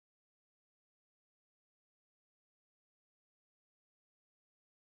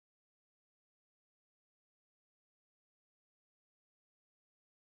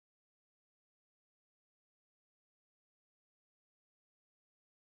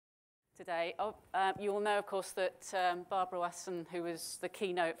today. You will know, of course, that Barbara Wasson, who was the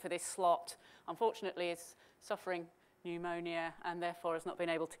keynote for this slot, unfortunately is suffering pneumonia and therefore has not been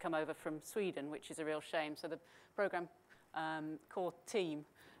able to come over from Sweden, which is a real shame. So the programme core team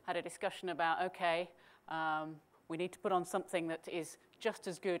had a discussion about, okay, we need to put on something that is just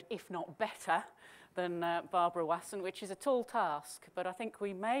as good, if not better, than Barbara Wasson, which is a tall task, but I think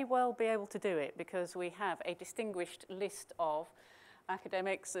we may well be able to do it because we have a distinguished list of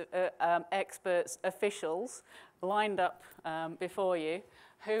academics, experts, officials lined up before you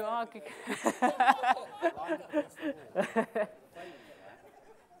who are...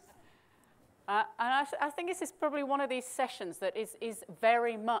 And I think this is probably one of these sessions that is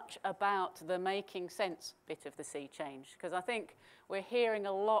very much about the making sense bit of the sea change, because I think we're hearing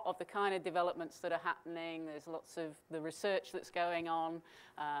a lot of the kind of developments that are happening. There's lots of the research that's going on,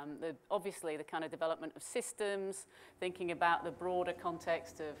 obviously the kind of development of systems, thinking about the broader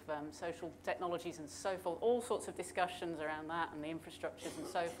context of social technologies and so forth, all sorts of discussions around that and the infrastructures and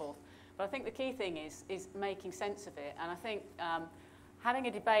so forth. But I think the key thing is making sense of it, and I think having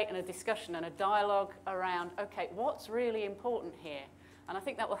a debate and a discussion and a dialogue around, okay, what's really important here? And I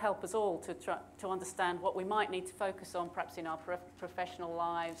think that will help us all to understand what we might need to focus on, perhaps in our professional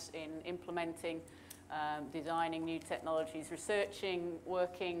lives, in implementing, designing new technologies, researching,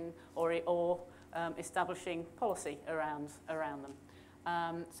 working, or establishing policy around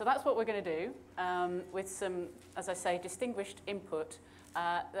them. So that's what we're going to do with some, as I say, distinguished input.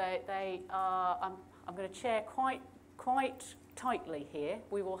 They are, I'm going to chair quite tightly here.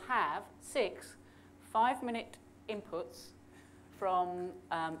 We will have 6 5-minute inputs from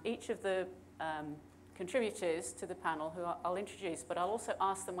each of the contributors to the panel, who I'll introduce, but I'll also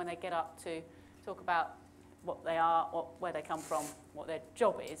ask them when they get up to talk about what they are, where they come from, what their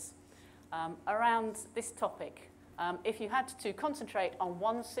job is, around this topic. If you had to concentrate on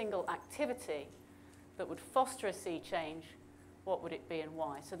one single activity that would foster a sea change, what would it be and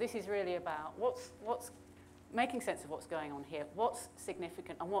why? So this is really about what's making sense of what's going on here, what's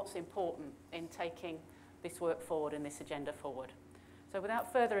significant and what's important in taking this work forward and this agenda forward. So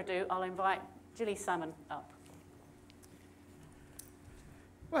without further ado, I'll invite Gilly Salmon up.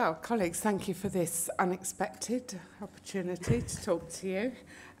 Well, colleagues, thank you for this unexpected opportunity to talk to you.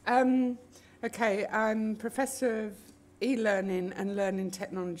 Okay, I'm Professor of E-Learning and Learning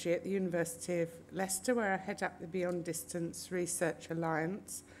Technology at the University of Leicester, where I head up the Beyond Distance Research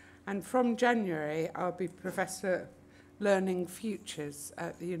Alliance. And from January, I'll be Professor of Learning Futures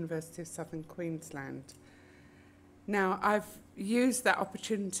at the University of Southern Queensland. Now, I've used that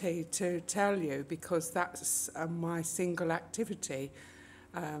opportunity to tell you, because that's my single activity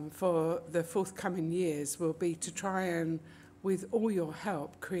for the forthcoming years, will be to try and, with all your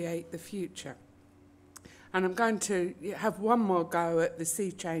help, create the future. And I'm going to have one more go at the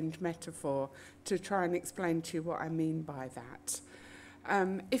sea change metaphor to try and explain to you what I mean by that.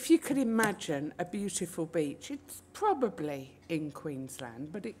 If you could imagine a beautiful beach, it's probably in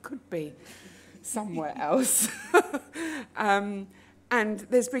Queensland, but it could be somewhere else. And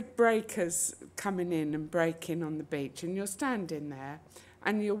there's big breakers coming in and breaking on the beach, and you're standing there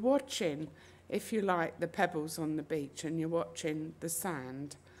and you're watching, if you like, the pebbles on the beach, and you're watching the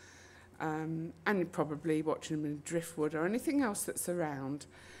sand, and you're probably watching them in driftwood or anything else that's around.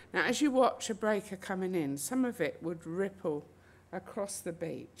 Now, as you watch a breaker coming in, some of it would ripple across the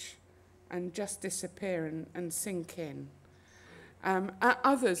beach and just disappear and sink in.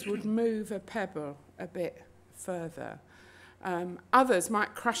 Others would move a pebble a bit further. Others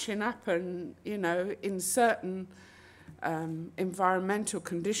might crashing up and, you know, in certain environmental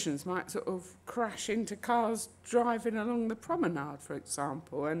conditions might sort of crash into cars driving along the promenade, for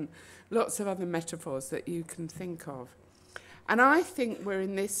example, and lots of other metaphors that you can think of. And I think we're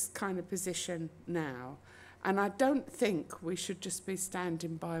in this kind of position now. And I don't think we should just be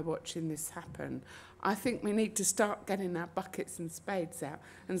standing by watching this happen. I think we need to start getting our buckets and spades out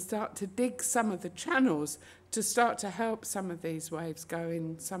and start to dig some of the channels to start to help some of these waves go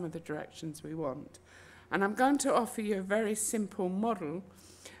in some of the directions we want. And I'm going to offer you a very simple model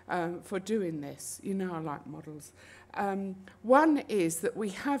for doing this. You know I like models. One is that we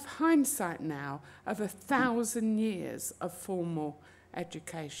have hindsight now of 1,000 years of formal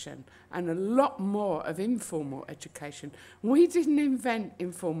education and a lot more of informal education. We didn't invent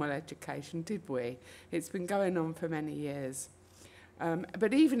informal education, did we? It's been going on for many years.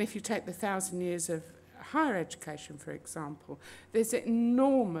 But even if you take the 1,000 years of higher education, for example, there's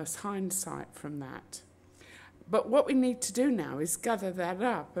enormous hindsight from that. But what we need to do now is gather that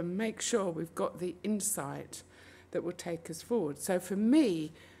up and make sure we've got the insight that will take us forward. So for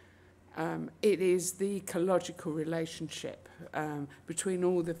me, It is the ecological relationship between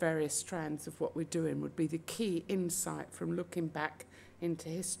all the various strands of what we're doing would be the key insight from looking back into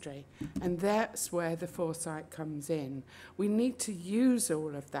history. And that's where the foresight comes in. We need to use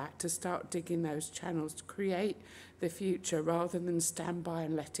all of that to start digging those channels to create the future rather than stand by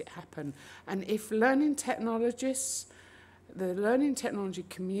and let it happen. And if learning technologists, the learning technology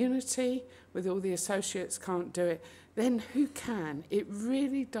community with all the associates can't do it, then who can? It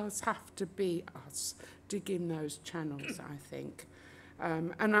really does have to be us digging those channels, I think.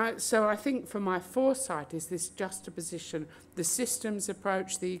 So I think for my foresight is this juxtaposition, the systems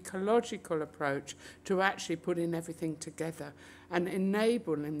approach, the ecological approach to actually putting everything together and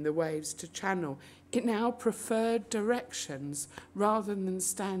enabling the waves to channel in our preferred directions rather than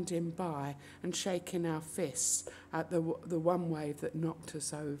standing by and shaking our fists at the one wave that knocked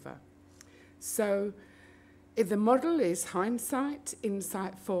us over. So if the model is hindsight,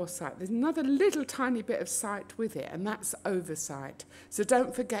 insight, foresight. There's another little tiny bit of sight with it, and that's oversight. So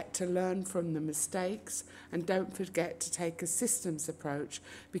don't forget to learn from the mistakes, and don't forget to take a systems approach,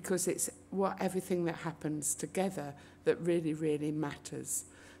 because it's everything that happens together that really, really matters.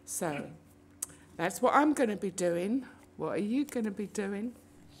 So that's what I'm going to be doing. What are you going to be doing?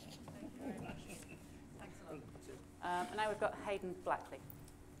 Thank you very much. Thanks a lot. And now we've got Haydn Blackey.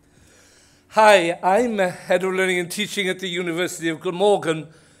 Hi, I'm Head of Learning and Teaching at the University of Glamorgan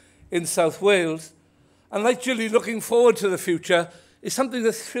in South Wales. And like Gilly, looking forward to the future is something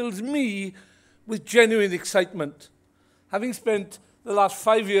that fills me with genuine excitement. Having spent the last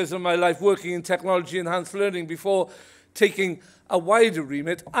 5 years of my life working in technology-enhanced learning before taking a wider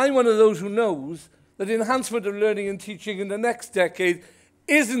remit, I'm one of those who knows that enhancement of learning and teaching in the next decade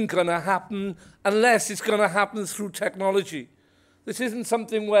isn't going to happen unless it's going to happen through technology. This isn't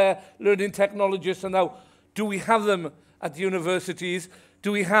something where learning technologists are now, do we have them at universities?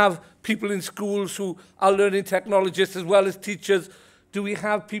 Do we have people in schools who are learning technologists as well as teachers? Do we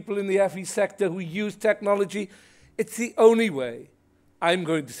have people in the FE sector who use technology? It's the only way I'm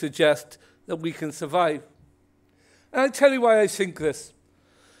going to suggest that we can survive. And I'll tell you why I think this.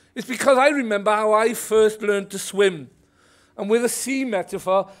 It's because I remember how I first learned to swim. And with a sea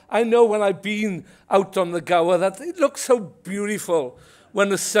metaphor, I know when I've been out on the Gower that it looks so beautiful when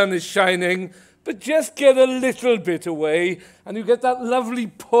the sun is shining, but just get a little bit away and you get that lovely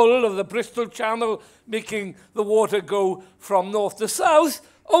pull of the Bristol Channel making the water go from north to south.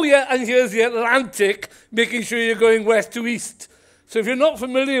 Oh yeah, and here's the Atlantic making sure you're going west to east. So if you're not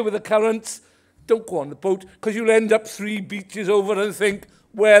familiar with the currents, don't go on the boat, because you'll end up 3 beaches over and think,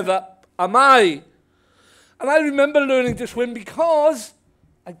 where the am I? And I remember learning to swim because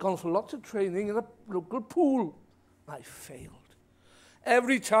I'd gone for lots of training in a local pool. I failed.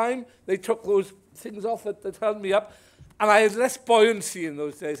 Every time they took those things off that held me up, and I had less buoyancy in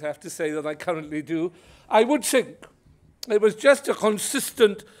those days, I have to say, than I currently do, I would sink. It was just a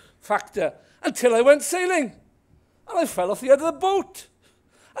consistent factor until I went sailing. And I fell off the end of the boat.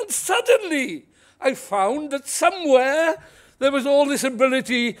 And suddenly I found that somewhere there was all this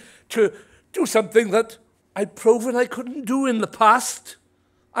ability to do something that I'd proven I couldn't do in the past.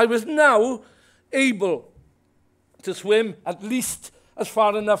 I was now able to swim at least as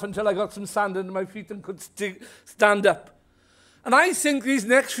far enough until I got some sand under my feet and could stand up. And I think these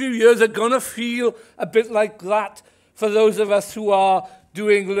next few years are going to feel a bit like that for those of us who are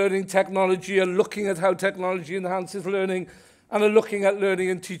doing learning technology and looking at how technology enhances learning and are looking at learning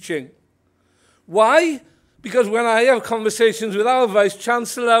and teaching. Why? Because when I have conversations with our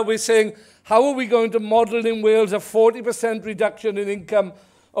Vice-Chancellor, we're saying, how are we going to model in Wales a 40% reduction in income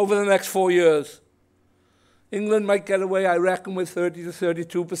over the next 4 years? England might get away, I reckon, with 30 to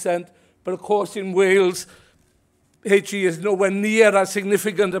 32%. But of course, in Wales, HE is nowhere near as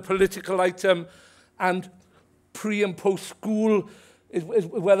significant a political item. And pre- and post-school is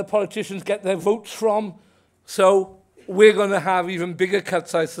where the politicians get their votes from. So we're going to have even bigger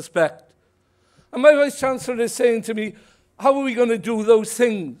cuts, I suspect. And my Vice-Chancellor is saying to me, how are we going to do those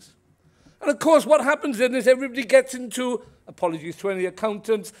things? And of course, what happens then is everybody gets into, apologies to any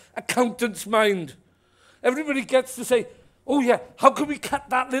accountant's mind. Everybody gets to say, oh yeah, how can we cut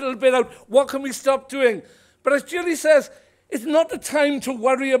that little bit out? What can we stop doing? But as Gilly says, it's not the time to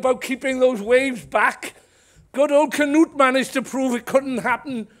worry about keeping those waves back. Good old Canute managed to prove it couldn't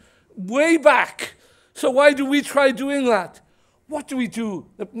happen way back. So why do we try doing that? What do we do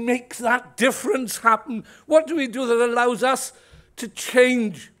that makes that difference happen? What do we do that allows us to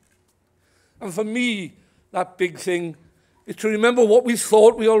change? And for me, that big thing is to remember what we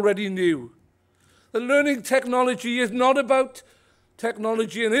thought we already knew. The learning technology is not about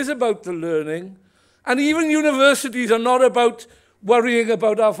technology and is about the learning. And even universities are not about worrying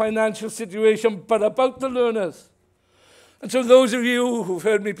about our financial situation, but about the learners. And so those of you who've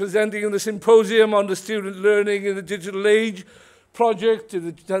heard me presenting in the symposium on the student learning in the digital age project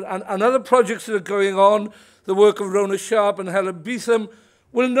and other projects that are going on, the work of Rona Sharp and Helen Beetham,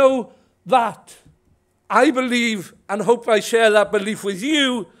 will know that I believe, and hope I share that belief with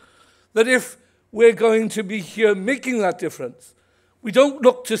you, that if we're going to be here making that difference, we don't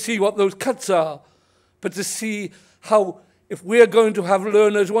look to see what those cuts are, but to see how, if we're going to have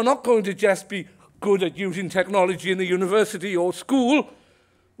learners who are not going to just be good at using technology in the university or school,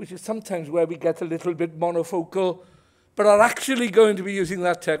 which is sometimes where we get a little bit monofocal, but are actually going to be using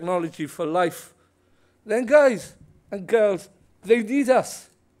that technology for life, then guys and girls, they need us.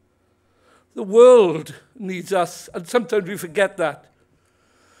 The world needs us, and sometimes we forget that.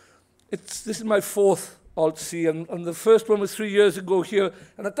 This is my fourth Alt-C, and the first one was 3 years ago here,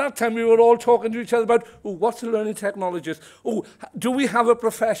 and at that time we were all talking to each other about, oh, what's a learning technologist? Oh, do we have a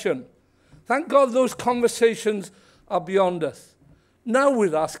profession? Thank God those conversations are beyond us. Now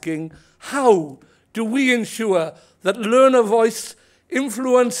we're asking, how do we ensure that learner voice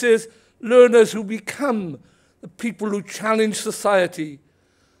influences learners who become the people who challenge society?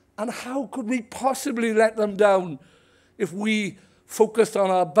 And how could we possibly let them down if we focused on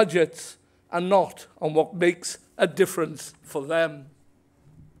our budgets and not on what makes a difference for them?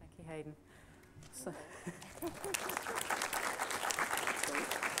 Thank you, Haydn.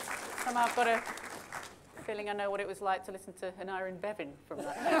 Somehow I've got a feeling I know what it was like to listen to an Iron Bevan from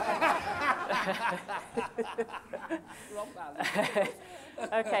that.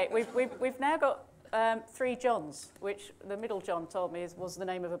 Okay, we've now got 3 Johns, which the middle John told me was the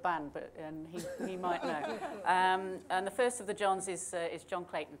name of a band, but he might know. And the first of the Johns is John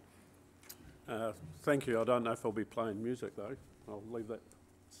Clayton. Thank you. I don't know if I'll be playing music though. I'll leave that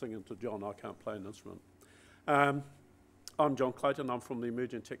singing to John. I can't play an instrument. I'm John Clayton. I'm from the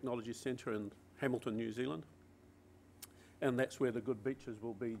Emerging Technology Centre in Hamilton, New Zealand, and that's where the good beaches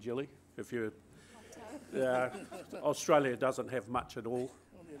will be, Gilly. If you're Australia doesn't have much at all.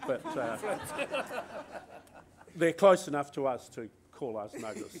 But they're close enough to us to call us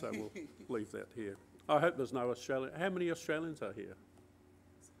notice, so we'll leave that here. I hope there's no Australian. How many Australians are here?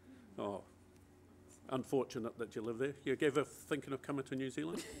 Oh, unfortunate that you live there. You ever thinking of coming to New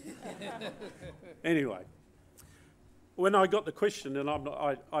Zealand? Anyway, when I got the question, and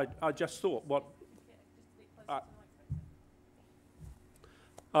I just thought,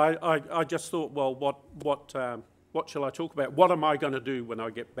 I just thought, well, what shall I talk about? What am I going to do when I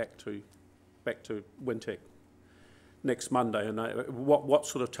get back to Wintec next Monday? And what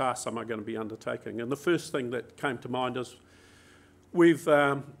sort of tasks am I going to be undertaking? And the first thing that came to mind is we've,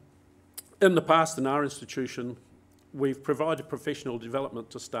 in the past in our institution, we've provided professional development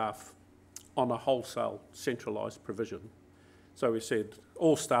to staff on a wholesale centralised provision. So we said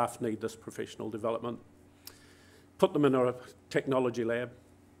all staff need this professional development, put them in a technology lab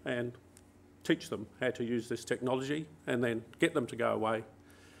and teach them how to use this technology and then get them to go away.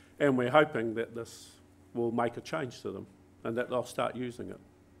 And we're hoping that this will make a change to them and that they'll start using it.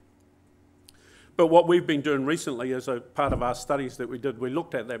 But what we've been doing recently as a part of our studies that we did, we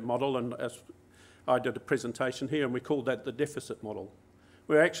looked at that model, and as I did a presentation here, and we called that the deficit model.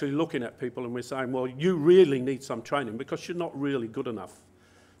 We're actually looking at people and we're saying, well, you really need some training because you're not really good enough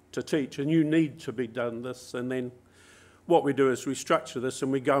to teach and you need to be done this. And then what we do is we structure this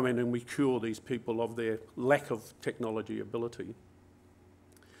and we go in and we cure these people of their lack of technology ability.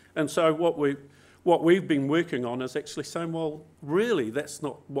 And so what we've been working on is actually saying, well, really, that's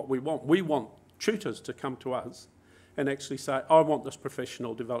not what we want. We want tutors to come to us and actually say, I want this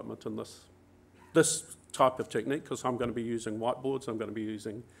professional development in this type of technique because I'm going to be using whiteboards, I'm going to be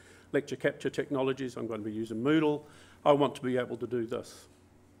using lecture capture technologies, I'm going to be using Moodle. I want to be able to do this.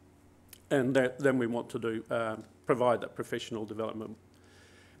 And then we want to do provide that professional development.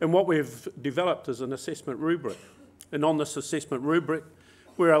 And what we've developed is an assessment rubric. And on this assessment rubric,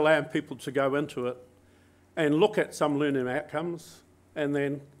 we're allowing people to go into it and look at some learning outcomes, and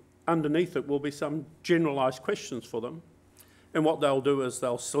then underneath it will be some generalised questions for them. And what they'll do is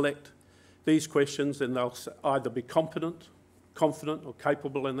they'll select these questions and they'll either be competent, confident or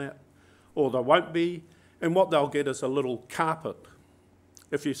capable in that, or they won't be. And what they'll get is a little carpet.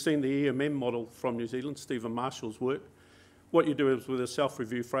 If you've seen the EMM model from New Zealand, Stephen Marshall's work, what you do is with a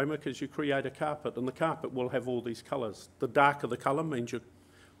self-review framework is you create a carpet, and the carpet will have all these colours. The darker the colour means you're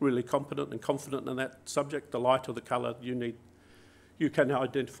really competent and confident in that subject. The lighter the colour, you can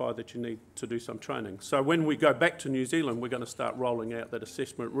identify that you need to do some training. So when we go back to New Zealand, we're going to start rolling out that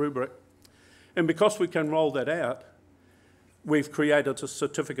assessment rubric. And because we can roll that out, we've created a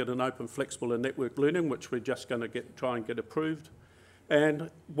certificate in open, flexible and network learning, which we're just going to try and get approved. And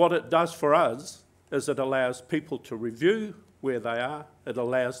what it does for us is it allows people to review where they are. It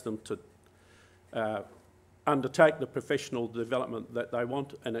allows them to undertake the professional development that they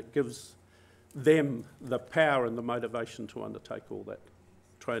want, and it gives them the power and the motivation to undertake all that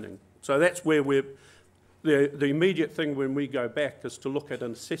training. So that's where the immediate thing when we go back is to look at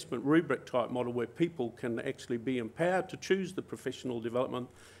an assessment rubric type model where people can actually be empowered to choose the professional development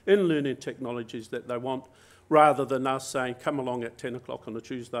in learning technologies that they want, rather than us saying, come along at 10 o'clock on a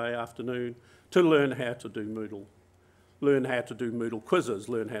Tuesday afternoon to learn how to do Moodle. Learn how to do Moodle quizzes,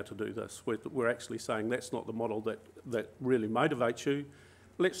 learn how to do this. We're actually saying that's not the model that really motivates you.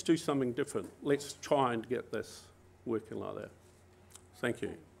 Let's do something different. Let's try and get this working like that. Thank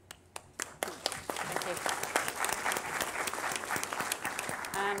you. Thank you.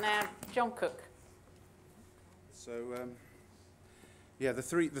 And now, John Cook. So, yeah, the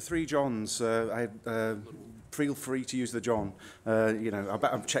three Johns. Feel free to use the John. You know,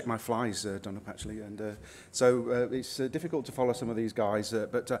 I've checked my flies done up actually, and so it's difficult to follow some of these guys.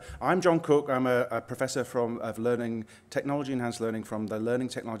 But I'm John Cook. I'm a professor of learning, technology enhanced learning from the Learning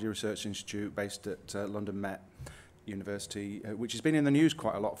Technology Research Institute based at London Met University, which has been in the news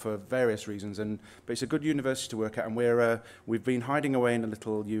quite a lot for various reasons, but it's a good university to work at, and we've been hiding away in a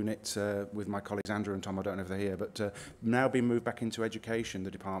little unit with my colleagues Andrew and Tom. I don't know if they're here, but now being moved back into education,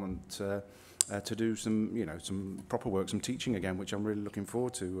 the department, to do some proper work, some teaching again, which I'm really looking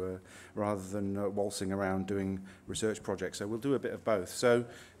forward to, rather than waltzing around doing research projects. So we'll do a bit of both. So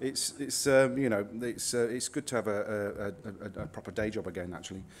it's good to have a proper day job again,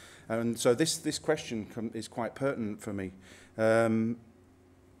 actually. And so this question is quite pertinent for me.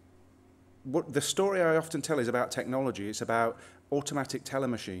 What the story I often tell is about technology. It's about automatic teller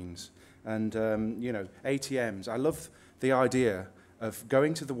machines and ATMs. I love the idea of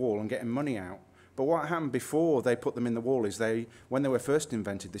going to the wall and getting money out. But what happened before they put them in the wall is when they were first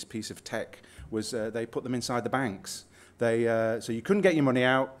invented, this piece of tech, was they put them inside the banks. So you couldn't get your money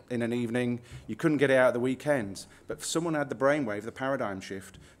out in an evening, you couldn't get it out at the weekends, but someone had the brainwave, the paradigm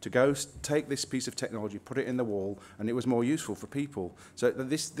shift, to go take this piece of technology, put it in the wall, and it was more useful for people. So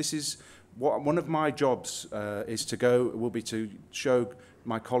this is one of my jobs will be to show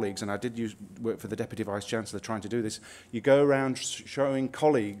my colleagues, and I did work for the Deputy Vice-Chancellor trying to do this. You go around showing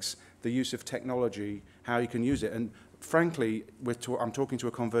colleagues the use of technology, how you can use it. And frankly, I'm talking to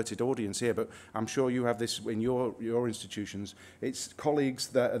a converted audience here, but I'm sure you have this in your institutions. It's colleagues,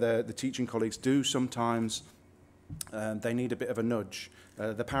 the teaching colleagues do sometimes, they need a bit of a nudge.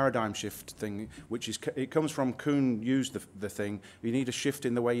 The paradigm shift thing, it comes from Kuhn used the thing. You need a shift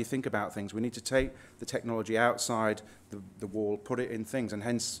in the way you think about things. We need to take the technology outside the wall, put it in things, and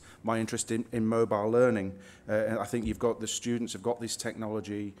hence my interest in mobile learning. And I think the students have got this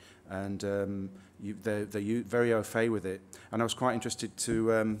technology, and they're very au fait with it. And I was quite interested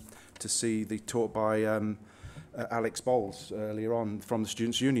to see the talk by Alex Bowles earlier on from the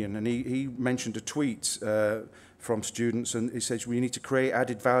Students' Union, and he mentioned a tweet from students, and he says we need to create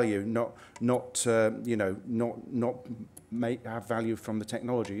added value, not have value from the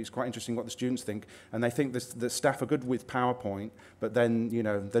technology. It's quite interesting what the students think, and they think the staff are good with PowerPoint, but then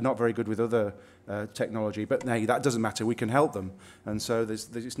they're not very good with other technology. But hey, that doesn't matter. We can help them, and so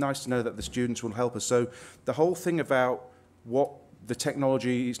it's nice to know that the students will help us. So the whole thing about what the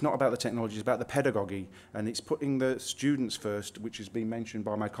technology, it's not about the technology, it's about the pedagogy, and it's putting the students first, which has been mentioned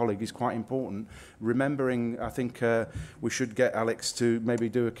by my colleague, is quite important. Remembering, I think we should get Alex to maybe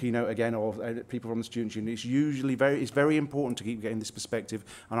do a keynote again, or people from the Students' Union. It's very important to keep getting this perspective,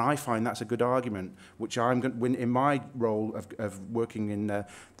 and I find that's a good argument, which I'm going, in my role of working in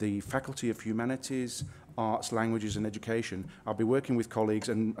the Faculty of Humanities, Arts, Languages and Education, I'll be working with colleagues,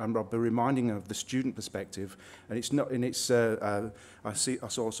 and I'll be reminding them of the student perspective. And it's not, and it's I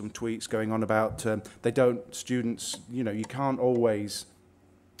saw some tweets going on about students, you can't always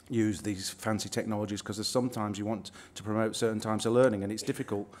use these fancy technologies because sometimes you want to promote certain types of learning, and it's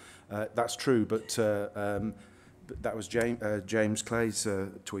difficult. That's true, but that was James Clay's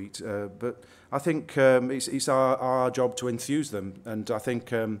tweet. But I think it's our job to enthuse them, and I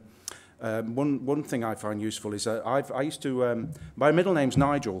think. One thing I find useful is I used to my middle name's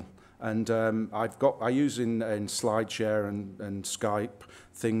Nigel, and I use in SlideShare and Skype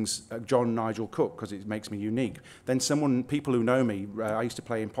things John Nigel Cook because it makes me unique. Then people who know me, I used to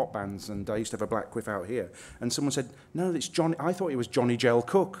play in pop bands, and I used to have a black quiff out here, and someone said, no, it's John. I thought it was Johnny Gel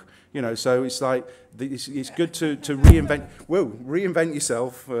Cook. So it's like it's good to reinvent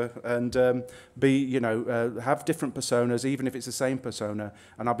yourself and have different personas, even if it's the same persona.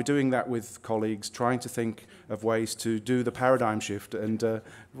 And I'll be doing that with colleagues, trying to think of ways to do the paradigm shift. And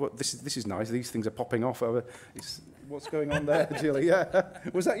this is nice. These things are popping off. what's going on there, Gilly? Yeah.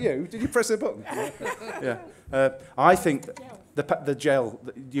 Was that you? Did you press a button? Yeah. I think the gel.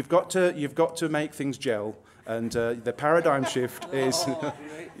 You've got to make things gel, and the paradigm shift is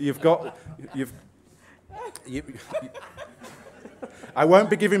I won't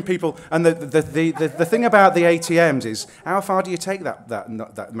be giving people, and the thing about the ATMs is, how far do you take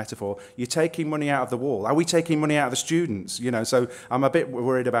that metaphor? You're taking money out of the wall. Are we taking money out of the students? You know, so I'm a bit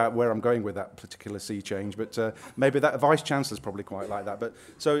worried about where I'm going with that particular sea change, but maybe that Vice Chancellor's probably quite like that. But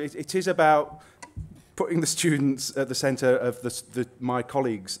so it is about putting the students at the centre of my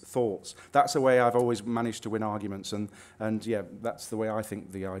colleagues' thoughts. That's the way I've always managed to win arguments, and yeah, that's the way I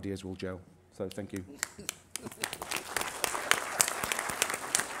think the ideas will gel. So thank you.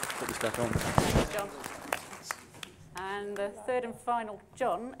 Put this back on. Thanks, John. And the third and final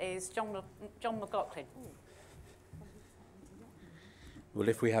John is John McLaughlin. Well,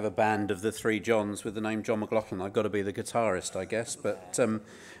 if we have a band of the three Johns with the name John McLaughlin, I've got to be the guitarist, I guess. But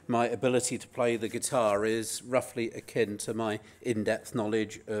my ability to play the guitar is roughly akin to my in-depth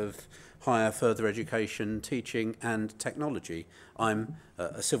knowledge of higher further education, teaching and technology. I'm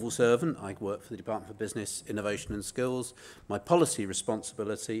a civil servant. I work for the Department for Business, Innovation and Skills. My policy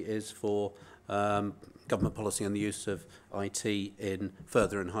responsibility is for government policy on the use of IT in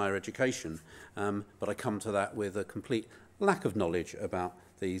further and higher education. But I come to that with a complete lack of knowledge about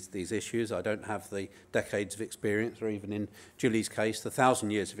these issues. I don't have the decades of experience, or even in Gilly's case, the 1,000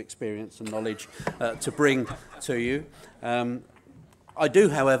 years of experience and knowledge to bring to you. I do,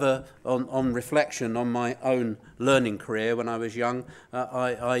 however, on reflection on my own learning career when I was young,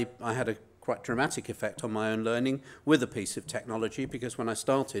 I had a quite dramatic effect on my own learning with a piece of technology, because when I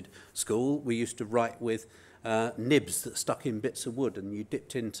started school, we used to write with nibs that stuck in bits of wood, and you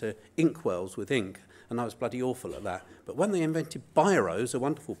dipped into inkwells with ink, and I was bloody awful at that. But when they invented biros, a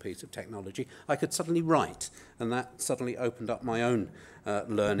wonderful piece of technology, I could suddenly write, and that suddenly opened up my own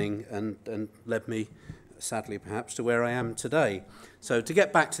learning and led me, sadly perhaps, to where I am today. So to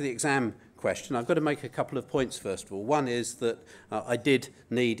get back to the exam question, I've got to make a couple of points first of all. One is that I did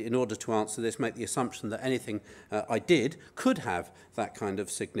need, in order to answer this, make the assumption that anything I did could have that kind of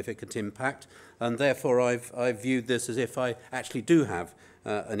significant impact, and therefore I've viewed this as if I actually do have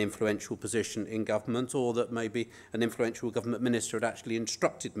an influential position in government, or that maybe an influential government minister had actually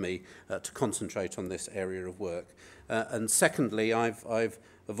instructed me to concentrate on this area of work. And secondly, I've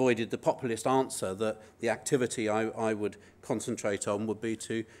avoided the populist answer that the activity I would concentrate on would be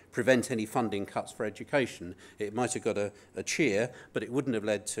to prevent any funding cuts for education. It might have got a cheer, but it wouldn't have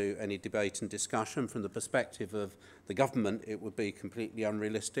led to any debate and discussion. From the perspective of the government, it would be completely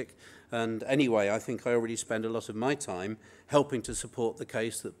unrealistic. And anyway, I think I already spend a lot of my time helping to support the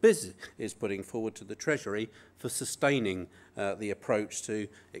case that BIS is putting forward to the Treasury for sustaining the approach to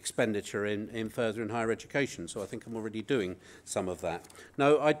expenditure in further and higher education. So I think I'm already doing some of that.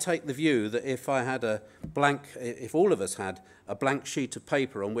 Now, I'd take the view that if I had if all of us had a blank sheet of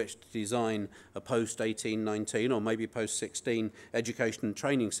paper on which to design a post-1819 or maybe post-16 education and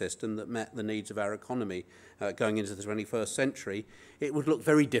training system that met the needs of our economy going into the 21st century, it would look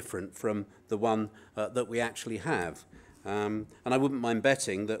very different from the one that we actually have. And I wouldn't mind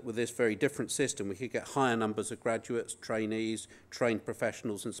betting that with this very different system, we could get higher numbers of graduates, trainees, trained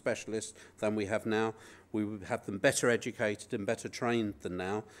professionals and specialists than we have now. We would have them better educated and better trained than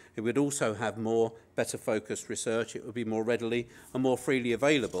now. It would also have more, better focused research. It would be more readily and more freely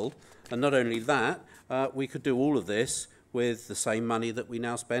available. And not only that, we could do all of this with the same money that we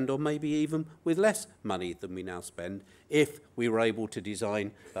now spend, or maybe even with less money than we now spend, if we were able to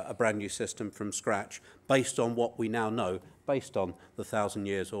design a brand new system from scratch based on what we now know, based on the 1,000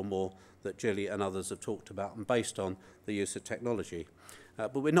 years or more that Gilly and others have talked about, and based on the use of technology.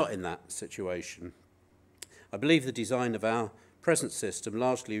 But we're not in that situation. I believe the design of our present system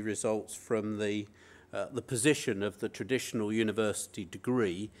largely results from the position of the traditional university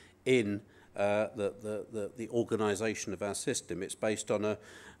degree in the organisation of our system. It's based on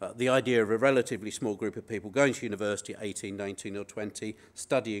the idea of a relatively small group of people going to university at 18, 19 or 20,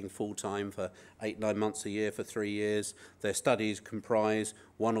 studying full-time for 8-9 months a year for 3 years. Their studies comprise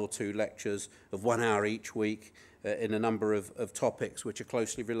 1 or 2 lectures of 1 hour each week in a number of topics which are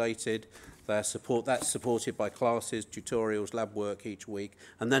closely related. That's supported by classes, tutorials, lab work each week,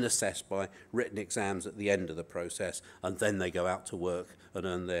 and then assessed by written exams at the end of the process, and then they go out to work and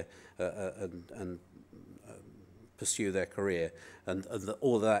earn their pursue their career. And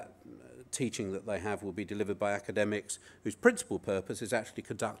all that teaching that they have will be delivered by academics whose principal purpose is actually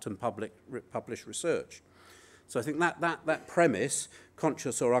conduct and publish research. So I think that premise,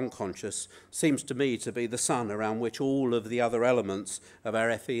 conscious or unconscious, seems to me to be the sun around which all of the other elements of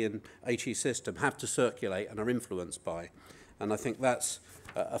our FE and HE system have to circulate and are influenced by. And I think that's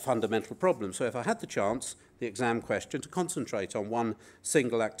a fundamental problem. So if I had the chance, the exam question, to concentrate on one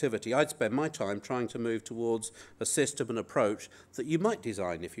single activity, I'd spend my time trying to move towards a system and approach that you might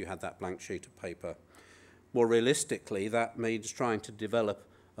design if you had that blank sheet of paper. More realistically, that means trying to develop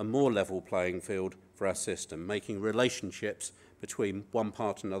a more level playing field for our system, making relationships between one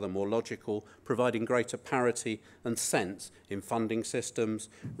part and another more logical, providing greater parity and sense in funding systems,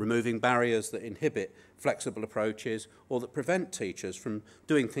 removing barriers that inhibit flexible approaches or that prevent teachers from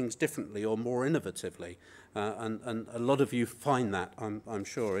doing things differently or more innovatively. And a lot of you find that, I'm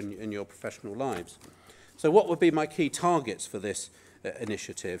sure, in your professional lives. So what would be my key targets for this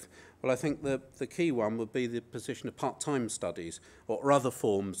initiative? Well, I think the key one would be the position of part-time studies or other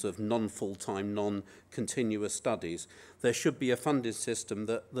forms of non-full-time, non-continuous studies. There should be a funding system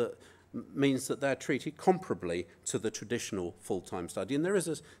that means that they're treated comparably to the traditional full-time study. And there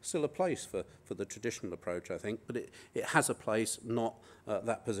is still a place for the traditional approach, I think, but it has a place, not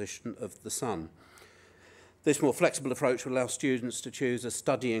that position of the sun. This more flexible approach will allow students to choose a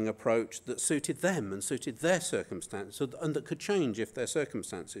studying approach that suited them and suited their circumstances, and that could change if their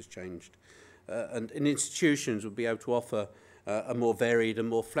circumstances changed. And institutions would be able to offer a more varied and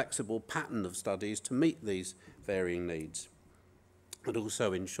more flexible pattern of studies to meet these varying needs. And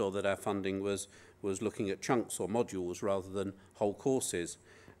also ensure that our funding was looking at chunks or modules rather than whole courses,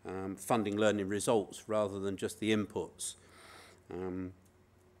 funding learning results rather than just the inputs.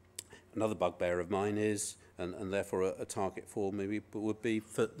 Another bugbear of mine is, and therefore a target for me would be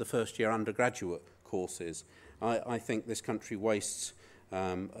for the first year undergraduate courses. I think this country wastes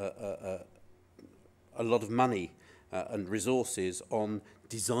a lot of money and resources on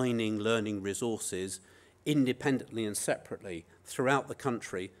designing learning resources independently and separately throughout the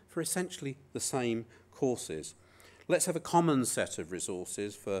country for essentially the same courses. Let's have a common set of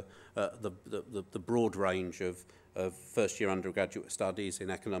resources for the broad range of first-year undergraduate studies in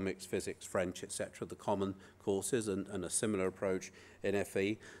economics, physics, French, etc., the common courses, and a similar approach in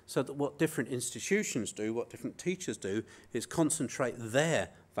FE, so that what different institutions do, what different teachers do, is concentrate their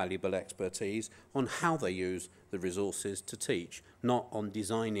valuable expertise on how they use the resources to teach, not on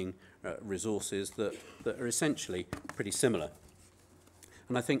designing resources that are essentially pretty similar.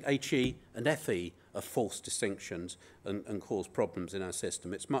 And I think HE and FE are false distinctions and cause problems in our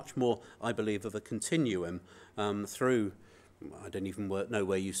system. It's much more, I believe, of a continuum through, I don't even know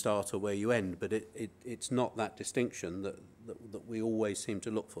where you start or where you end, but it's not that distinction that we always seem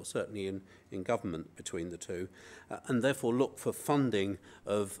to look for, certainly in government, between the two, and therefore look for funding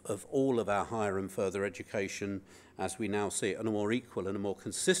of all of our higher and further education as we now see it on a more equal and a more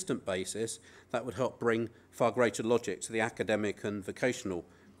consistent basis. That would help bring far greater logic to the academic and vocational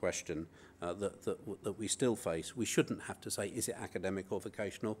question that we still face. We shouldn't have to say, is it academic or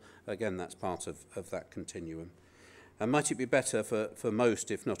vocational? Again, that's part of that continuum. And might it be better for most,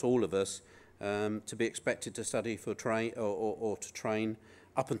 if not all of us, to be expected to study for or to train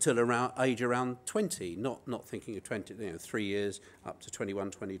up until age around 20, not thinking of 20, 3 years up to 21,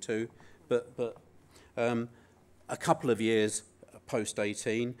 22, but a couple of years post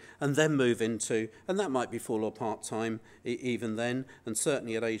 18, and then move into, and that might be full or part-time even then, and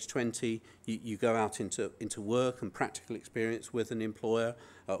certainly at age 20 you go out into work and practical experience with an employer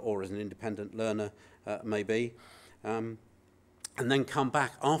or as an independent learner maybe, and then come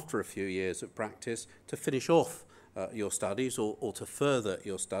back after a few years of practice to finish off your studies or to further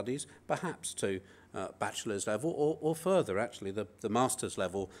your studies, perhaps to bachelor's level or further. Actually, the master's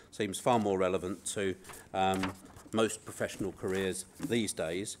level seems far more relevant to most professional careers these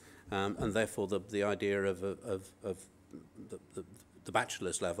days, and therefore the idea of the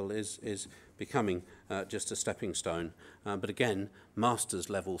bachelor's level is becoming just a stepping stone. But again, master's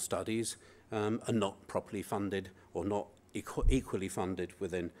level studies are not properly funded or not equally funded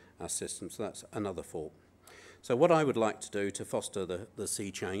within our system, so that's another fault. So what I would like to do to foster the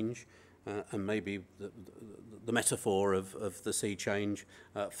sea change, and maybe the metaphor of the sea change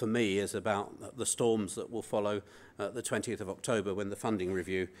for me is about the storms that will follow the 20th of October when the funding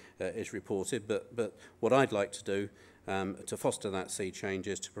review is reported. But what I'd like to do to foster that sea change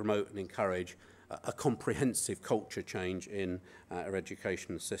is to promote and encourage a comprehensive culture change in our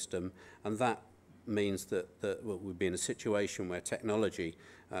education system, and that means that we'll be in a situation where technology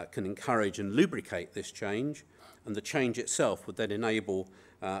can encourage and lubricate this change, and the change itself would then enable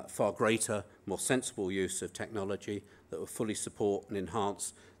far greater, more sensible use of technology that will fully support and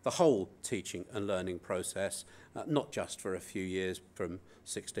enhance the whole teaching and learning process, not just for a few years from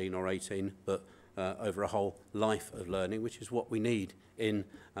 16 or 18, but over a whole life of learning, which is what we need in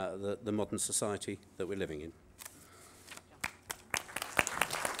the modern society that we're living in.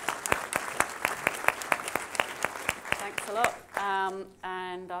 Thanks a lot.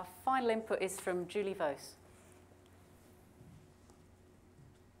 And our final input is from Julie Voce.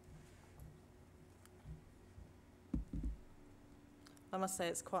 I must say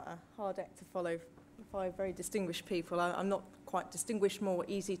it's quite a hard act to follow by very distinguished people. I'm not quite distinguished, more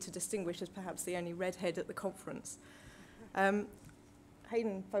easy to distinguish as perhaps the only redhead at the conference.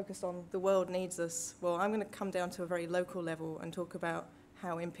 Haydn focused on the world needs us. Well, I'm going to come down to a very local level and talk about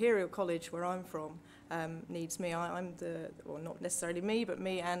how Imperial College, where I'm from, needs me. I'm well, not necessarily me, but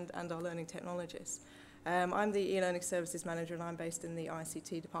me and our learning technologists. I'm the e-learning services manager, and I'm based in the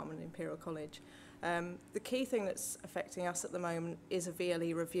ICT department at Imperial College. The key thing that's affecting us at the moment is a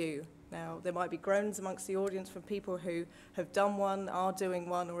VLE review. Now, there might be groans amongst the audience from people who have done one, are doing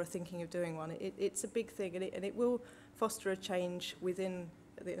one, or are thinking of doing one. It's a big thing, and it will foster a change within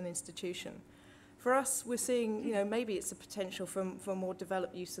an institution. For us, we're seeing, maybe it's a potential for more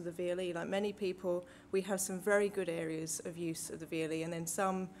developed use of the VLE. Like many people, we have some very good areas of use of the VLE, and then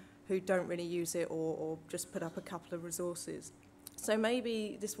some who don't really use it or just put up a couple of resources. So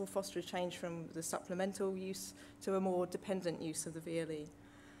maybe this will foster a change from the supplemental use to a more dependent use of the VLE.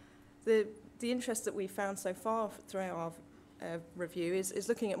 The interest that we've found so far throughout our review is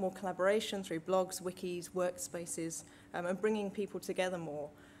looking at more collaboration through blogs, wikis, workspaces, and bringing people together more.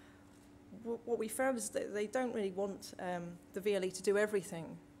 What we found is that they don't really want the VLE to do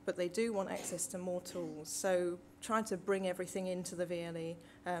everything, but they do want access to more tools. So trying to bring everything into the VLE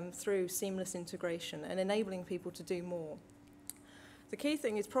through seamless integration and enabling people to do more. The key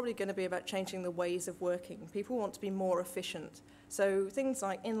thing is probably going to be about changing the ways of working. People want to be more efficient. So things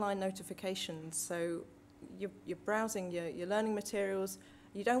like inline notifications. So you're browsing your learning materials.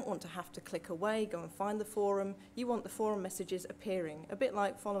 You don't want to have to click away, go and find the forum. You want the forum messages appearing, a bit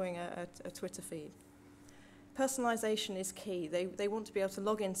like following a Twitter feed. Personalisation is key. They want to be able to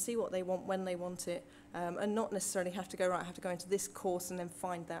log in, see what they want when they want it, and not necessarily have to go, right, I have to go into this course and then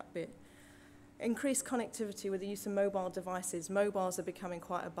find that bit. Increased connectivity with the use of mobile devices. Mobiles are becoming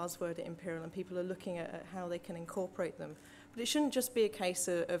quite a buzzword at Imperial, and people are looking at how they can incorporate them. But it shouldn't just be a case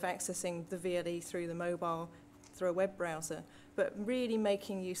of accessing the VLE through the mobile, through a web browser, but really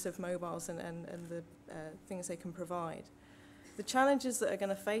making use of mobiles and the things they can provide. The challenges that are going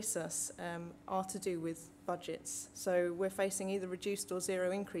to face us are to do with budgets. So we're facing either reduced or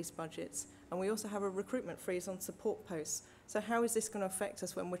zero increased budgets, and we also have a recruitment freeze on support posts. So how is this going to affect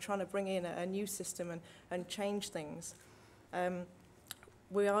us when we're trying to bring in a new system and change things?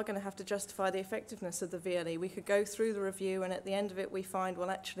 We are going to have to justify the effectiveness of the VLE. We could go through the review, and at the end of it we find, well,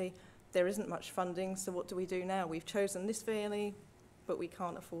 actually, there isn't much funding, so what do we do now? We've chosen this VLE, but we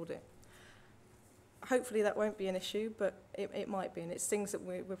can't afford it. Hopefully that won't be an issue, but it might be, and it's things that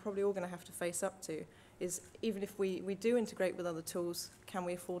we're probably all going to have to face up to, is even if we do integrate with other tools, can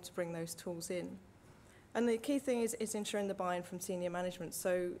we afford to bring those tools in? And the key thing is ensuring the buy-in from senior management.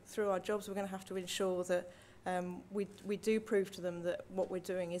 So through our jobs, we're going to have to ensure that we do prove to them that what we're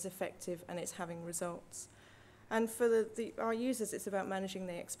doing is effective and it's having results. And for our users, it's about managing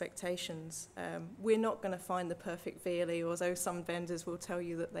their expectations. We're not going to find the perfect VLE, although some vendors will tell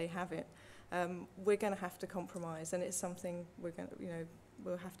you that they have it. We're going to have to compromise, and it's something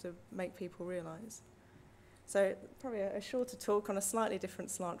we'll have to make people realise. So probably a shorter talk on a slightly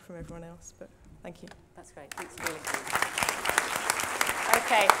different slant from everyone else, but thank you. That's great. Thanks, Gilly.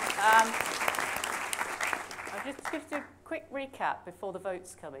 Okay. I'll just give you a quick recap before the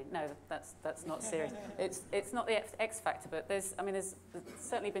votes come in. No, that's not serious. It's not the X factor, but there's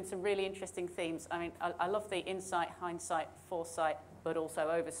certainly been some really interesting themes. I mean, I love the insight, hindsight, foresight, but also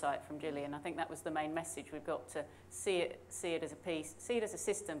oversight from Gilly, and I think that was the main message. We've got to see it as a piece, see it as a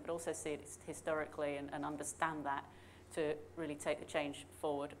system, but also see it historically and understand that to really take the change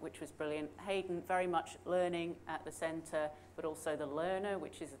forward, which was brilliant. Haydn, very much learning at the centre, but also the learner,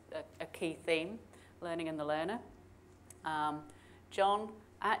 which is a key theme, learning and the learner. John,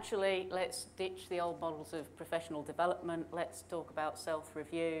 actually, let's ditch the old models of professional development. Let's talk about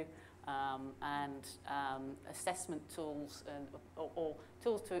self-review and assessment tools or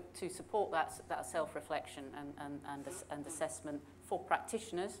tools to support that self-reflection and assessment for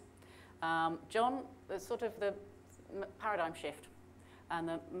practitioners. John, sort of the paradigm shift and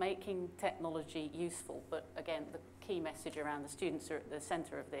the making technology useful, but again, the key message around the students are at the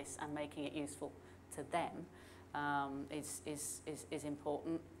centre of this and making it useful to them is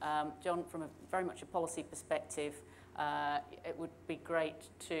important. John, from very much a policy perspective, it would be great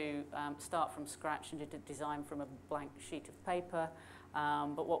to start from scratch and to design from a blank sheet of paper.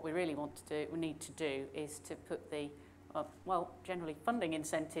 But what we really we need to do is to put the, generally funding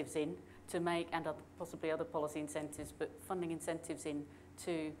incentives in to make, and possibly other policy incentives, but funding incentives in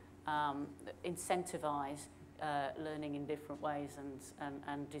to incentivise learning in different ways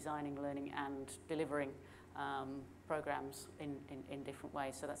and designing learning and delivering programmes in different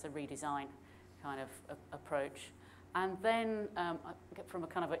ways. So that's a redesign kind of approach. And then from a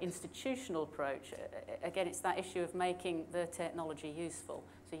kind of an institutional approach, again, it's that issue of making the technology useful.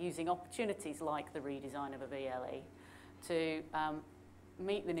 So using opportunities like the redesign of a VLE to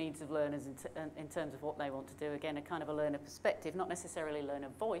meet the needs of learners in terms of what they want to do. Again, a kind of a learner perspective, not necessarily learner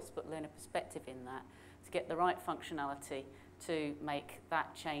voice, but learner perspective in that, to get the right functionality to make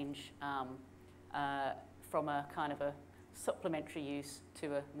that change from a kind of a supplementary use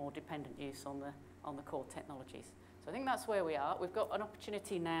to a more dependent use on the core technologies. So I think that's where we are. We've got an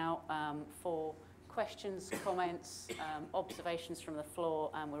opportunity now for questions, comments, observations from the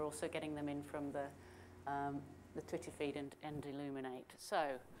floor, and we're also getting them in from the Twitter feed and Illuminate.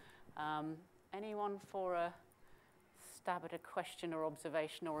 So anyone for a stab at a question or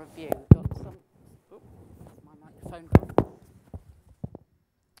observation or a view? Got some? Ooh, my microphone gone.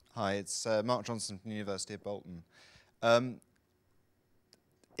 Hi, it's Mark Johnson from the University of Bolton.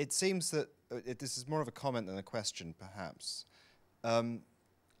 It seems that this is more of a comment than a question, perhaps.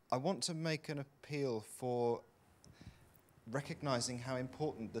 I want to make an appeal for recognising how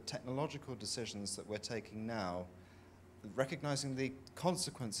important the technological decisions that we're taking now, recognising the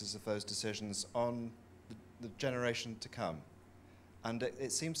consequences of those decisions on the generation to come. And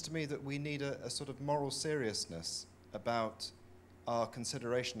it seems to me that we need a sort of moral seriousness about our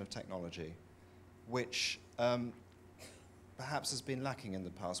consideration of technology, which perhaps has been lacking in the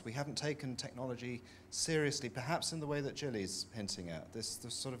past. We haven't taken technology seriously, perhaps in the way that Gilly's hinting at, this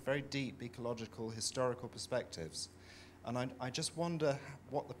sort of very deep ecological, historical perspectives. And I just wonder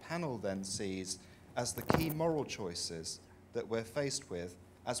what the panel then sees as the key moral choices that we're faced with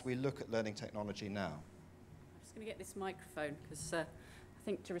as we look at learning technology now. I'm just going to get this microphone because I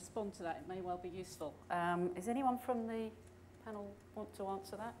think to respond to that it may well be useful. Is anyone from the panel want to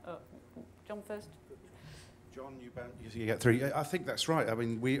answer that? John first. John, you get three. I think that's right. I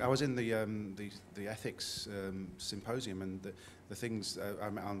mean, I was in the ethics symposium, and the things.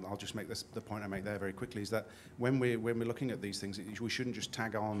 I'll just make the point I make there very quickly is that when we're looking at these things, we shouldn't just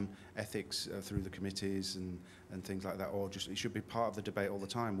tag on ethics through the committees and things like that, or just it should be part of the debate all the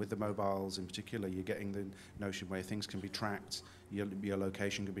time. With the mobiles in particular, you're getting the notion where things can be tracked, your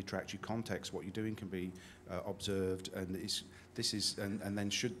location can be tracked, your context, what you're doing can be observed, and then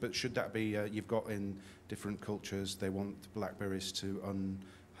should that be you've got in different cultures, they want Blackberries to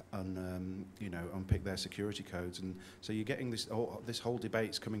unpick their security codes, and so you're getting this whole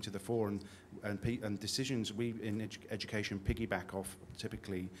debate's coming to the fore, and decisions we in education piggyback off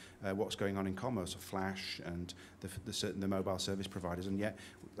typically what's going on in commerce, Flash and the mobile service providers, and yet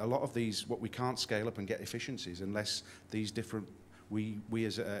a lot of these what we can't scale up and get efficiencies unless these different we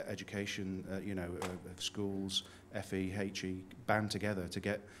as education schools, FE, HE band together to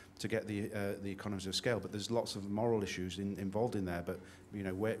get the economies of scale, but there's lots of moral issues involved in there. But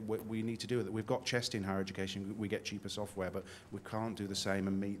we need to do it. We've got chest in higher education. We get cheaper software, but we can't do the same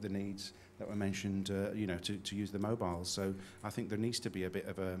and meet the needs that were mentioned. To use the mobiles. So I think there needs to be a bit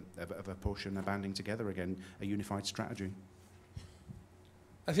of a push and a banding together again, a unified strategy.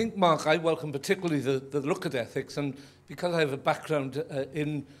 I think, Mark, I welcome particularly the look at ethics, and because I have a background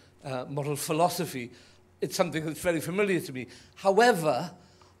in moral philosophy, it's something that's very familiar to me. However,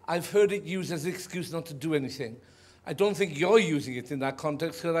 I've heard it used as an excuse not to do anything. I don't think you're using it in that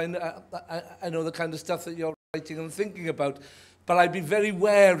context, because I know the kind of stuff that you're writing and thinking about, but I'd be very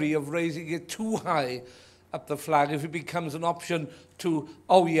wary of raising it too high up the flag if it becomes an option to,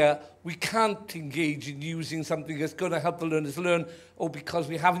 oh yeah, we can't engage in using something that's going to help the learners learn, or because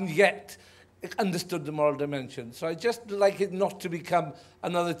we haven't yet understood the moral dimension. So I just like it not to become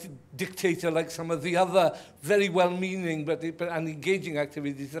another dictator like some of the other very well-meaning but engaging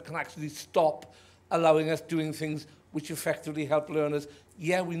activities that can actually stop allowing us doing things which effectively help learners.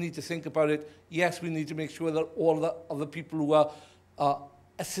 Yeah, we need to think about it. Yes, we need to make sure that all the other people who are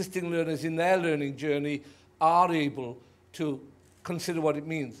assisting learners in their learning journey are able to consider what it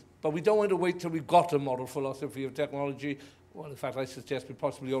means. But we don't want to wait till we've got a moral philosophy of technology. Well, in fact, I suggest we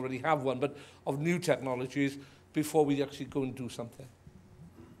possibly already have one, but of new technologies before we actually go and do something.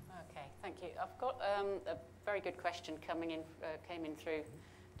 Okay, thank you. I've got a very good question came in through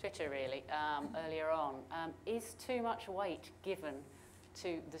Twitter, really, earlier on. Is too much weight given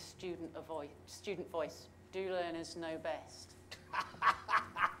to the student voice? Do learners know best?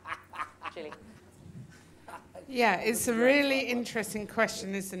 Gilly. Yeah, it's a really interesting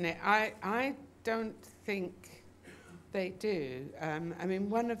question, isn't it? I don't think they do. I mean,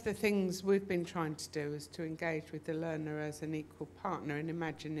 one of the things we've been trying to do is to engage with the learner as an equal partner and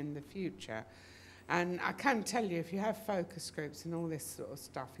imagine in the future. And I can tell you, if you have focus groups and all this sort of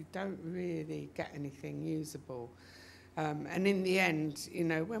stuff, you don't really get anything usable. And in the end, you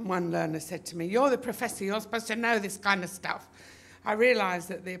know, when one learner said to me, "You're the professor, you're supposed to know this kind of stuff," I realised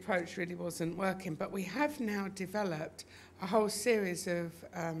that the approach really wasn't working. But we have now developed a whole series of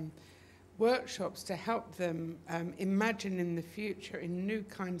workshops to help them imagine in the future in new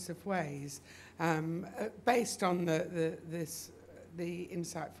kinds of ways, based on the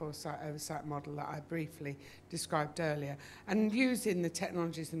insight, foresight, oversight model that I briefly described earlier, and using the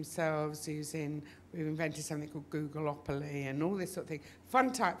technologies themselves, we've invented something called Googleopoly and all this sort of thing,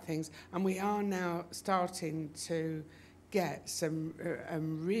 fun type things, and we are now starting to get some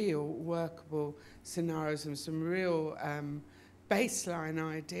real workable scenarios and some real baseline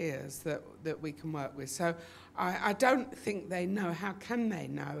ideas that we can work with. So I don't think they know. How can they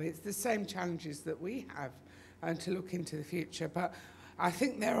know? It's the same challenges that we have to look into the future. But I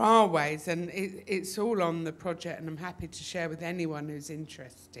think there are ways, and it's all on the project, and I'm happy to share with anyone who's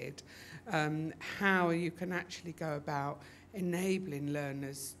interested how you can actually go about enabling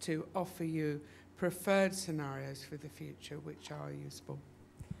learners to offer you preferred scenarios for the future which are useful.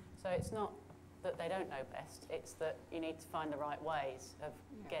 So it's not that they don't know best, it's that you need to find the right ways of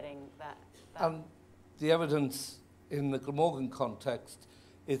getting that. The evidence in the Glamorgan context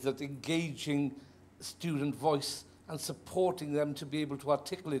is that engaging student voice and supporting them to be able to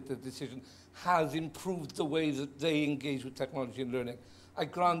articulate their decision has improved the way that they engage with technology and learning. I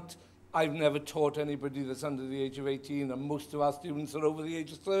grant I've never taught anybody that's under the age of 18, and most of our students are over the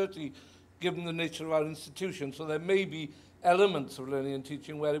age of 30, given the nature of our institution. So there may be elements of learning and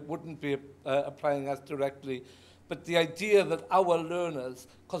teaching where it wouldn't be applying as directly. But the idea that our learners,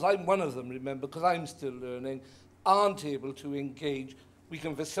 because I'm one of them, remember, because I'm still learning, aren't able to engage, we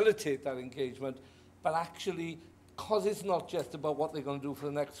can facilitate that engagement, but actually, because it's not just about what they're going to do for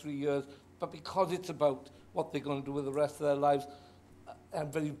the next 3 years, but because it's about what they're going to do with the rest of their lives,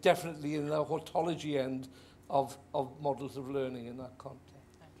 and very definitely in the hortology end of models of learning in that context.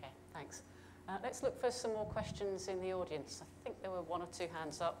 Okay, thanks. Let's look for some more questions in the audience. I think there were one or two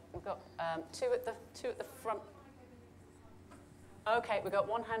hands up. We've got two at the front. Okay, we've got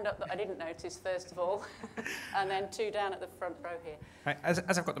one hand up that I didn't notice, first of all, and then two down at the front row here. Right, as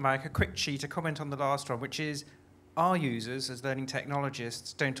I've got the mic, a quick sheet, a comment on the last one, which is our users as learning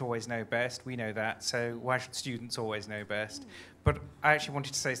technologists don't always know best. We know that, so why should students always know best? But I actually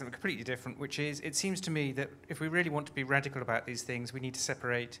wanted to say something completely different, which is it seems to me that if we really want to be radical about these things, we need to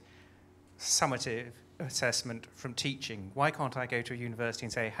separate summative assessment from teaching. Why can't I go to a university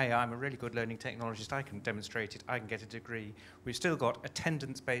and say, hey, I'm a really good learning technologist, I can demonstrate it, I can get a degree? We've still got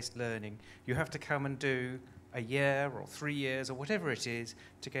attendance-based learning. You have to come and do a year or 3 years or whatever it is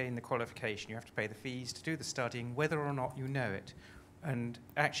to gain the qualification. You have to pay the fees to do the studying, whether or not you know it. And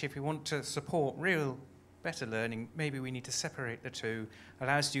actually, if we want to support real better learning, maybe we need to separate the two,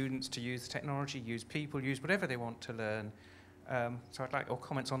 allow students to use the technology, use people, use whatever they want to learn. So I'd like your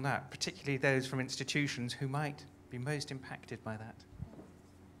comments on that, particularly those from institutions who might be most impacted by that.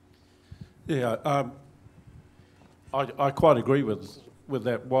 Yeah, I quite agree with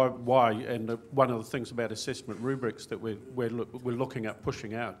that. Why? And one of the things about assessment rubrics that we're looking at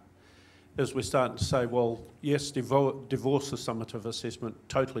pushing out is we're starting to say, well, yes, divorce the summative assessment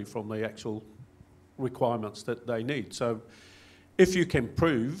totally from the actual requirements that they need. So if you can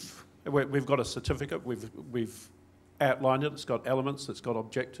prove, we've got a certificate, we've outlined it, it's got elements, it's got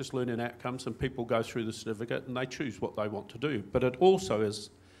objectives, learning outcomes, and people go through the certificate and they choose what they want to do. But it also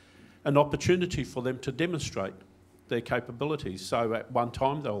is an opportunity for them to demonstrate their capabilities. So at one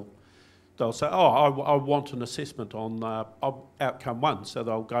time they'll say, oh, I want an assessment on outcome one. So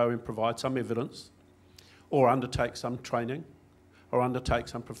they'll go and provide some evidence or undertake some training or undertake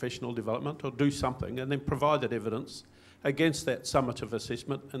some professional development or do something and then provide that evidence against that summative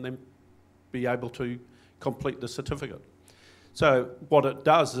assessment and then be able to complete the certificate. So what it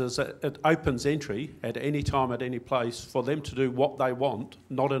does is it opens entry at any time, at any place for them to do what they want,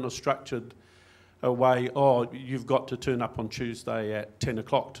 not in a structured way, oh, you've got to turn up on Tuesday at 10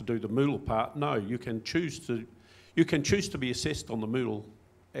 o'clock to do the Moodle part. No, you can choose to be assessed on the Moodle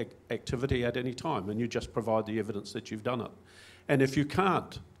activity at any time, and you just provide the evidence that you've done it. And if you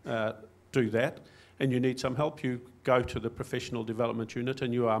can't do that and you need some help, you go to the professional development unit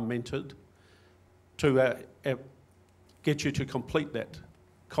and you are mentored to get you to complete that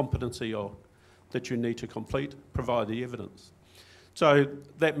competency or that you need to complete, provide the evidence. So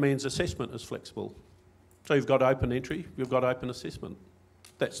that means assessment is flexible. So you've got open entry, you've got open assessment.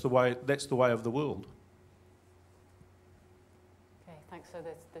 That's the way of the world. Okay, thanks. So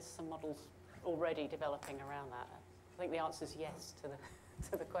there's some models already developing around that. I think the answer is yes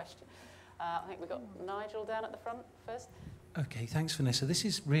to the question. I think we've got Nigel down at the front first. Okay, thanks, Vanessa. This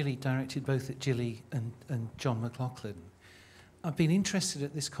is really directed both at Gilly and John McLaughlin. I've been interested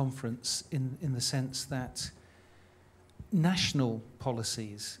at this conference in the sense that national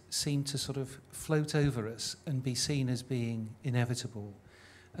policies seem to sort of float over us and be seen as being inevitable.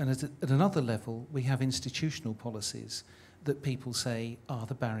 And at another level, we have institutional policies that people say are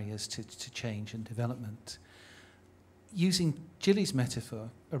the barriers to change and development. Using Gilly's metaphor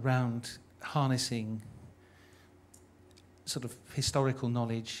around harnessing sort of historical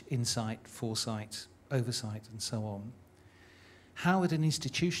knowledge, insight, foresight, oversight, and so on, how at an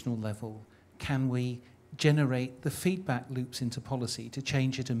institutional level can we generate the feedback loops into policy to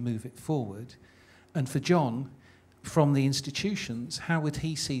change it and move it forward? And for John, from the institutions, how would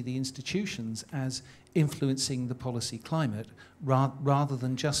he see the institutions as influencing the policy climate rather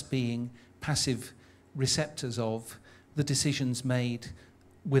than just being passive receptors of the decisions made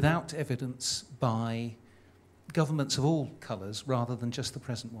without evidence by governments of all colours rather than just the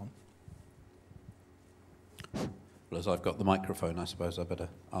present one? Well, as I've got the microphone, I suppose I better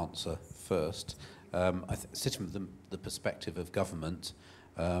answer first. Sitting from the perspective of government,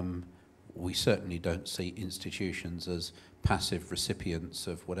 we certainly don't see institutions as passive recipients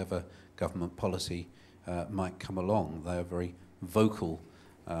of whatever government policy might come along. They are very vocal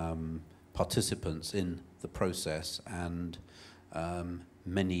participants in the process, and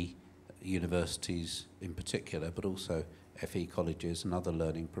many universities in particular, but also FE colleges and other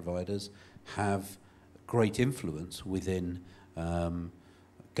learning providers, have great influence within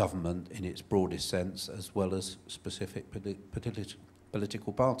government in its broadest sense, as well as specific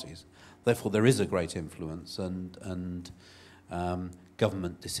political parties. Therefore, there is a great influence, and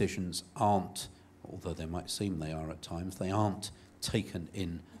government decisions aren't, although they might seem they are at times, they aren't taken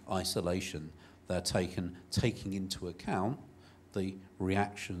in isolation. They're taking into account the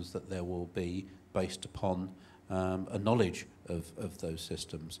reactions that there will be based upon a knowledge of those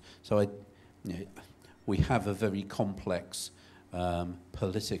systems. So we have a very complex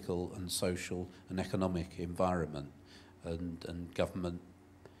political and social and economic environment, and government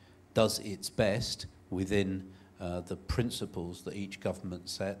does its best within the principles that each government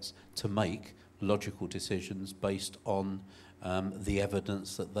sets to make logical decisions based on the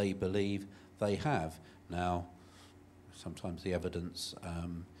evidence that they believe they have. Now, sometimes the evidence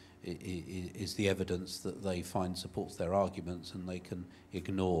is the evidence that they find supports their arguments, and they can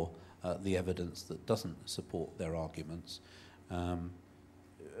ignore the evidence that doesn't support their arguments.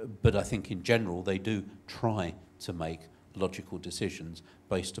 But I think in general they do try to make logical decisions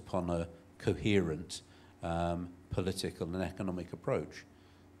based upon a coherent political and economic approach.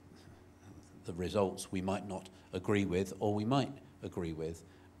 The results we might not agree with, or we might agree with,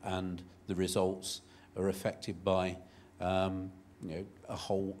 and the results are affected by a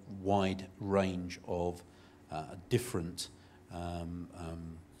whole wide range of different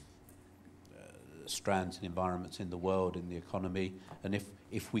strands and environments in the world, in the economy. And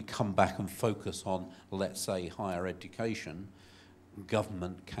if we come back and focus on, let's say, higher education,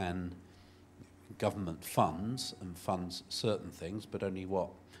 government funds certain things, but only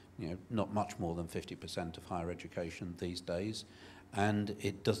not much more than 50% of higher education these days, and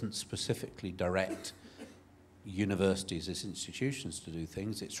it doesn't specifically direct universities as institutions to do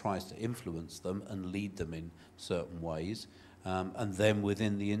things. It tries to influence them and lead them in certain ways, and then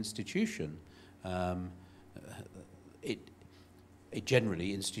within the institution,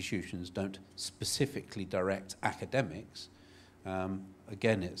 generally institutions don't specifically direct academics.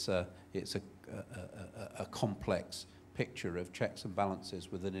 Again, it's a complex picture of checks and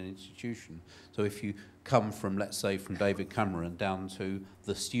balances within an institution. So if you come from, let's say, from David Cameron down to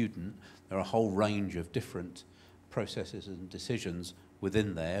the student, there are a whole range of different processes and decisions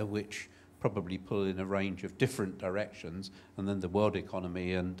within there which probably pull in a range of different directions, and then the world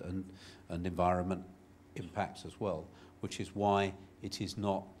economy and environment impacts as well, which is why it is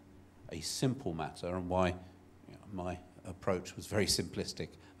not a simple matter, and why my approach was very simplistic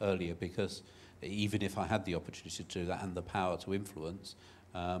earlier, because even if I had the opportunity to do that and the power to influence,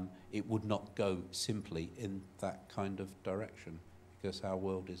 it would not go simply in that kind of direction, because our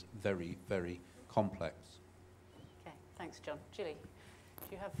world is very, very complex. Okay, thanks, John. Gilly,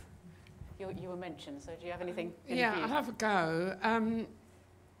 do you have, you were mentioned, so do you have anything? Yeah, I'll have a go.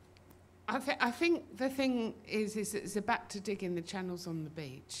 I think the thing is it's back to digging the channels on the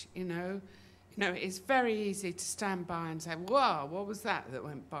beach. You know, it's very easy to stand by and say, wow, what was that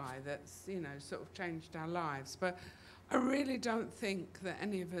went by that's, you know, sort of changed our lives. But I really don't think that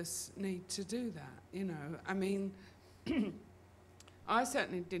any of us need to do that, you know. I mean, I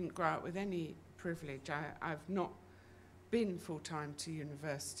certainly didn't grow up with any privilege. I've not been full-time to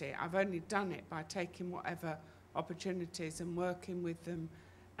university. I've only done it by taking whatever opportunities and working with them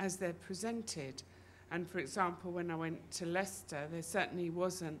as they're presented. And for example, when I went to Leicester, there certainly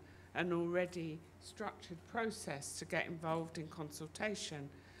wasn't an already structured process to get involved in consultation.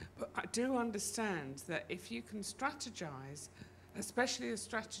 But I do understand that if you can strategize, especially a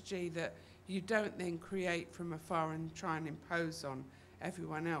strategy that you don't then create from afar and try and impose on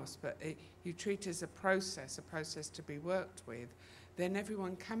everyone else, but you treat as a process to be worked with, then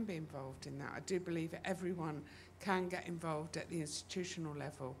everyone can be involved in that. I do believe that everyone can get involved at the institutional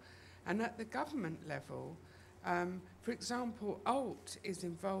level. And at the government level, for example, ALT is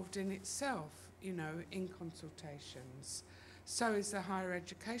involved in itself, you know, in consultations. So is the Higher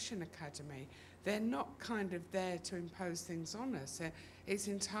Education Academy. They're not kind of there to impose things on us. It's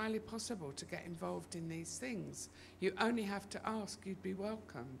entirely possible to get involved in these things. You only have to ask, you'd be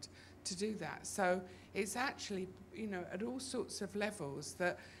welcomed to do that. So it's actually, you know, at all sorts of levels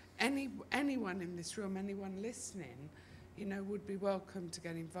that anyone in this room, anyone listening, you know, would be welcome to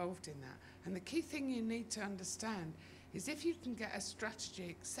get involved in that. And the key thing you need to understand is if you can get a strategy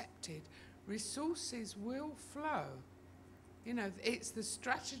accepted, resources will flow. You know, it's the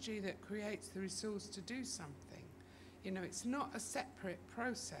strategy that creates the resource to do something. You know, it's not a separate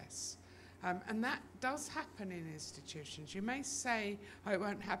process. And that does happen in institutions. You may say, oh, it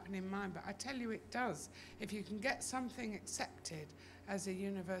won't happen in mine, but I tell you it does. If you can get something accepted as a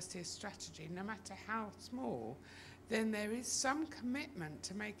university strategy, no matter how small, then there is some commitment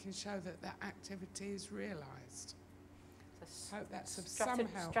to making sure that that activity is realised. I hope that's of some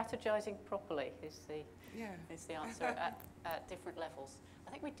help. Strategising properly is the answer at different levels.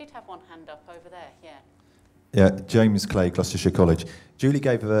 I think we did have one hand up over there, yeah. Yeah, James Clay, Gloucestershire College. Julie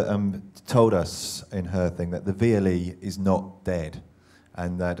told us in her thing that the VLE is not dead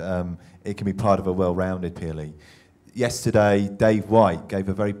and that it can be part of a well-rounded PLE. Yesterday, Dave White gave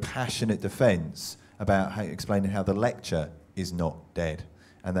a very passionate defence about explaining how the lecture is not dead.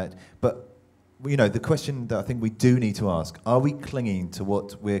 But you know, the question that I think we do need to ask, are we clinging to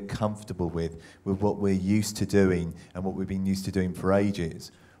what we're comfortable with what we're used to doing and what we've been used to doing for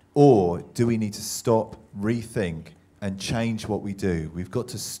ages? Or do we need to stop, rethink, and change what we do? We've got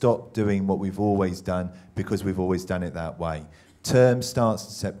to stop doing what we've always done because we've always done it that way. Term starts in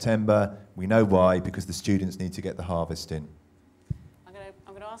September. We know why, because the students need to get the harvest in. I'm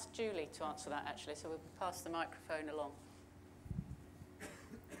going to ask Julie to answer that, actually, so we'll pass the microphone along.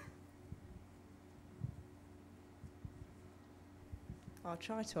 I'll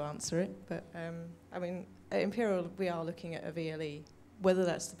try to answer it, but I mean, at Imperial we are looking at a VLE. Whether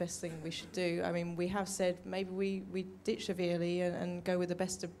that's the best thing we should do, I mean, we have said maybe we ditch a VLE and go with the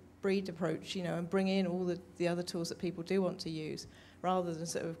best of breed approach, you know, and bring in all the other tools that people do want to use, rather than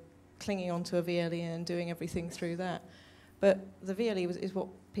sort of clinging onto a VLE and doing everything through that. But the VLE is what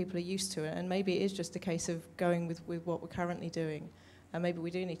people are used to, and maybe it is just a case of going with what we're currently doing, and maybe we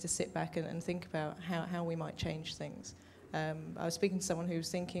do need to sit back and think about how we might change things. I was speaking to someone who was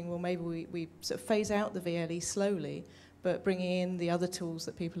thinking, well, maybe we sort of phase out the VLE slowly, but bringing in the other tools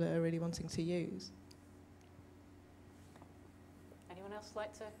that people are really wanting to use. Anyone else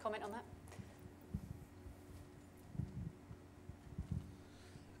like to comment on that?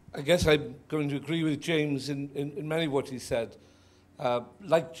 I guess I'm going to agree with James in many of what he said.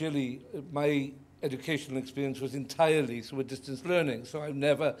 Like Gilly, my educational experience was entirely through a distance learning, so I've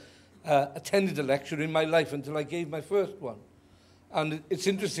never attended a lecture in my life until I gave my first one. And it's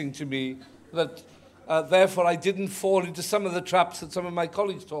interesting to me that therefore I didn't fall into some of the traps that some of my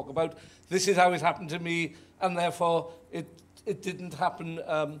colleagues talk about. This is how it happened to me, and therefore it didn't happen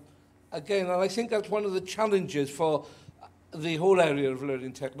again. And I think that's one of the challenges for the whole area of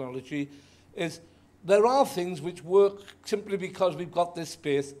learning technology, is there are things which work simply because we've got this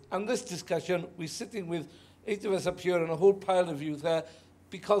space. And this discussion, we're sitting with 8 of us up here and a whole pile of you there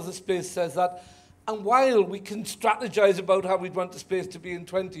because the space says that. And while we can strategize about how we'd want the space to be in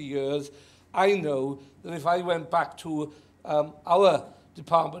 20 years, I know that if I went back to our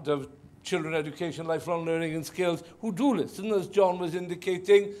Department of Children Education, Lifelong Learning and Skills, who do listen, as John was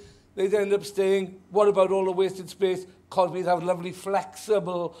indicating, they'd end up saying, what about all the wasted space? Because we'd have lovely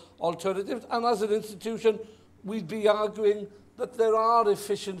flexible alternatives. And as an institution, we'd be arguing that there are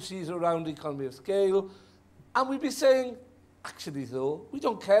efficiencies around economy of scale. And we'd be saying, actually though, we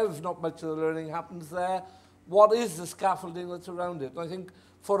don't care if not much of the learning happens there. What is the scaffolding that's around it? And I think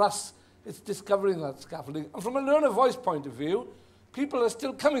for us, It's discovering that scaffolding. And from a learner voice point of view, people are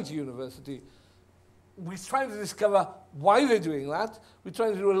still coming to university. We're trying to discover why they're doing that. We're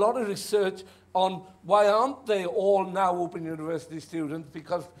trying to do a lot of research on why aren't they all now Open University students,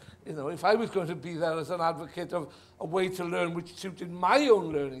 because if I was going to be there as an advocate of a way to learn which suited my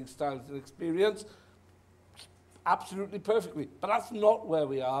own learning styles and experience, absolutely perfectly. But that's not where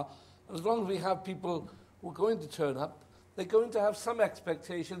we are. And as long as we have people who are going to turn up, they're going to have some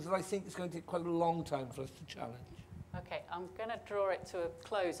expectations, and I think it's going to take quite a long time for us to challenge. Okay, I'm going to draw it to a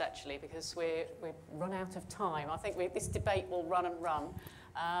close, actually, because we've run out of time. I think this debate will run and run.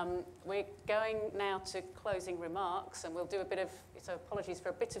 We're going now to closing remarks, and we'll do a bit of, so apologies for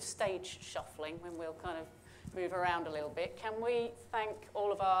a bit of stage shuffling when we'll kind of move around a little bit. Can we thank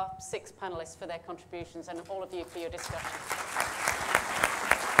all of our 6 panellists for their contributions and all of you for your discussion?